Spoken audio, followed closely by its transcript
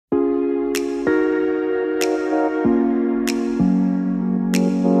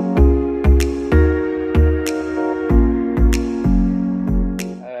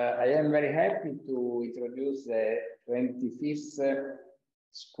the 25th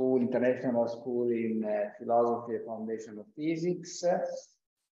school, international school in philosophy, foundation of physics.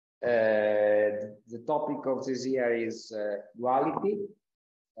 The topic of this year is duality,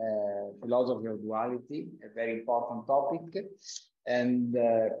 philosophy of duality, a very important topic. And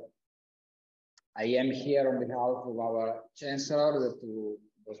I am here on behalf of our chancellor who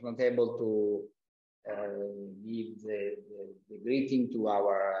was not able to give the greeting to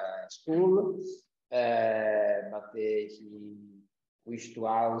our school, but he wished to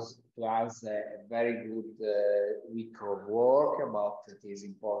us a very good week of work about this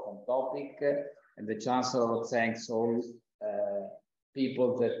important topic, and the chancellor thanks all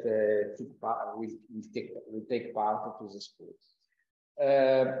people that will take part to the school.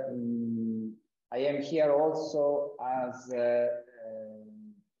 I am here also as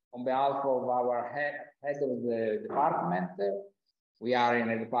on behalf of our head of the department. We are in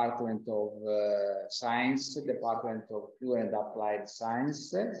a department of science, department of pure and applied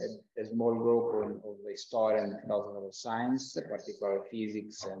science, a small group of history and philosophy of science, particularly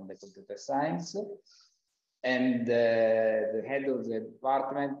physics and computer science. And the head of the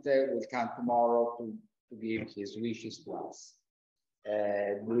department will come tomorrow to give his wishes to us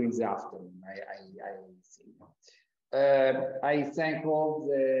during the afternoon, I think. I thank all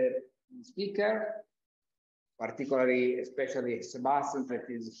the speakers, particularly, especially Sebastian that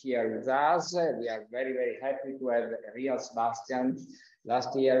is here with us. We are very, very happy to have a real Sebastian.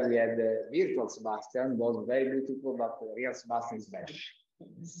 Last year we had a virtual Sebastian, it was very beautiful, but the real Sebastian is better.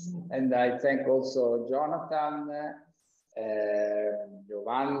 And I thank also Jonathan,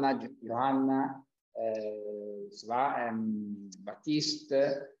 Johanna, Baptiste,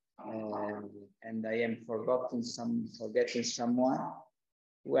 and I am forgetting someone.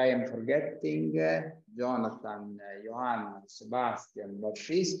 Who I am forgetting? Jonathan, Johanna, Sebastian,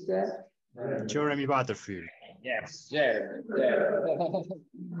 Baptiste. Jeremy Butterfield. Yes, Jeremy.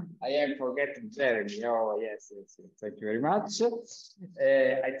 I am forgetting Jeremy. Oh, yes. Thank you very much.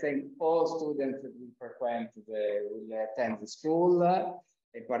 I thank all students that will attend the school,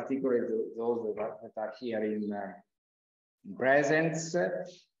 in particular those that are here in presence.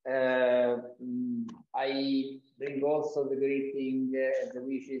 I bring also the greeting, the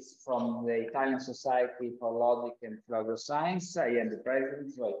wishes from the Italian Society for Logic and Philosophy of Science. I am the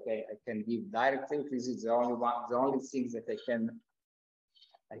president, so I can give directly. This is the only thing that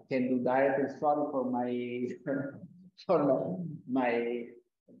I can do directly. Sorry for my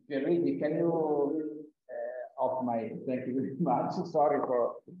Pierluigi, can you off my? Thank you very much. Sorry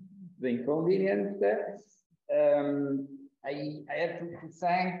for the inconvenience. I have to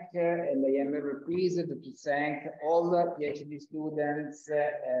thank, and I am very pleased to thank all the PhD students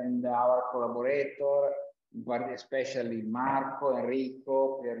and our collaborators, but especially Marco,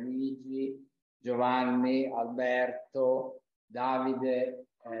 Enrico, Pierluigi, Giovanni, Alberto, Davide,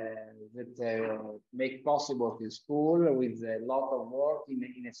 that make possible this school with a lot of work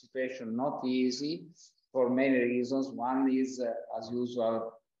in a situation not easy for many reasons. One is, as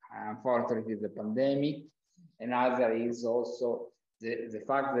usual, unfortunately, the pandemic. Another is also the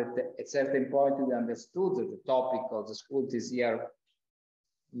fact that at a certain point we understood that the topic of the school this year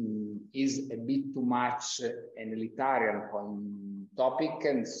is a bit too much an elitarian topic,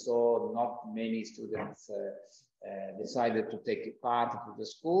 and so not many students decided to take part to the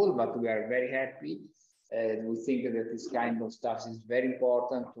school, but we are very happy. We think that this kind of stuff is very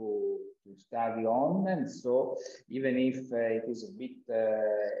important to study on, and so even if it is a bit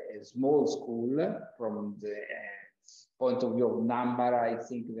a small school from the point of view of number, I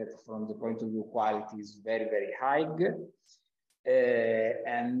think that from the point of view of quality is very, very high.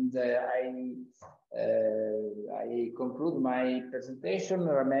 And I conclude my presentation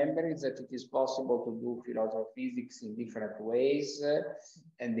remembering that it is possible to do philosophy of physics in different ways,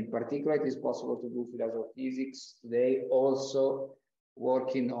 and in particular it is possible to do philosophy of physics today also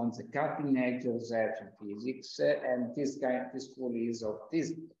working on the cutting edge of research in physics, and this school is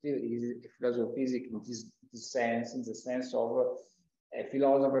philosophy of physics in the sense of a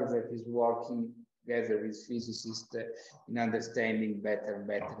philosopher that is working together with physicists in understanding better and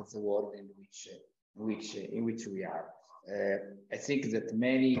better the world in which we are. I think that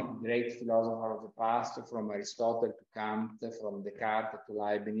many great philosophers of the past, from Aristotle to Kant, from Descartes to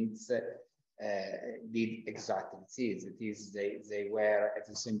Leibniz, did exactly this. It is they were at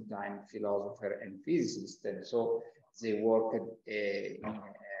the same time philosopher and physicist, and so they worked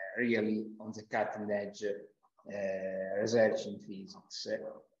really on the cutting edge research in physics,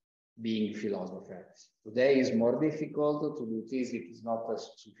 being philosopher. Today is more difficult to do this. It is not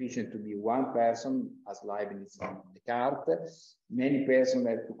sufficient to be one person, as Leibniz and Descartes. Many persons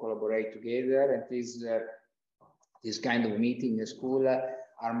have to collaborate together, and this this kind of meeting in school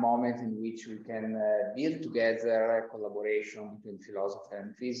are moments in which we can build together collaboration between philosophers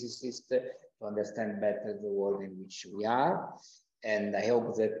and physicists to understand better the world in which we are. And I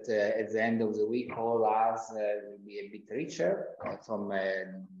hope that at the end of the week, all us will be a bit richer from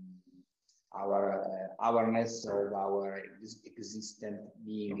our awareness of our existent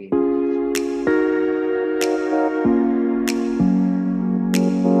being.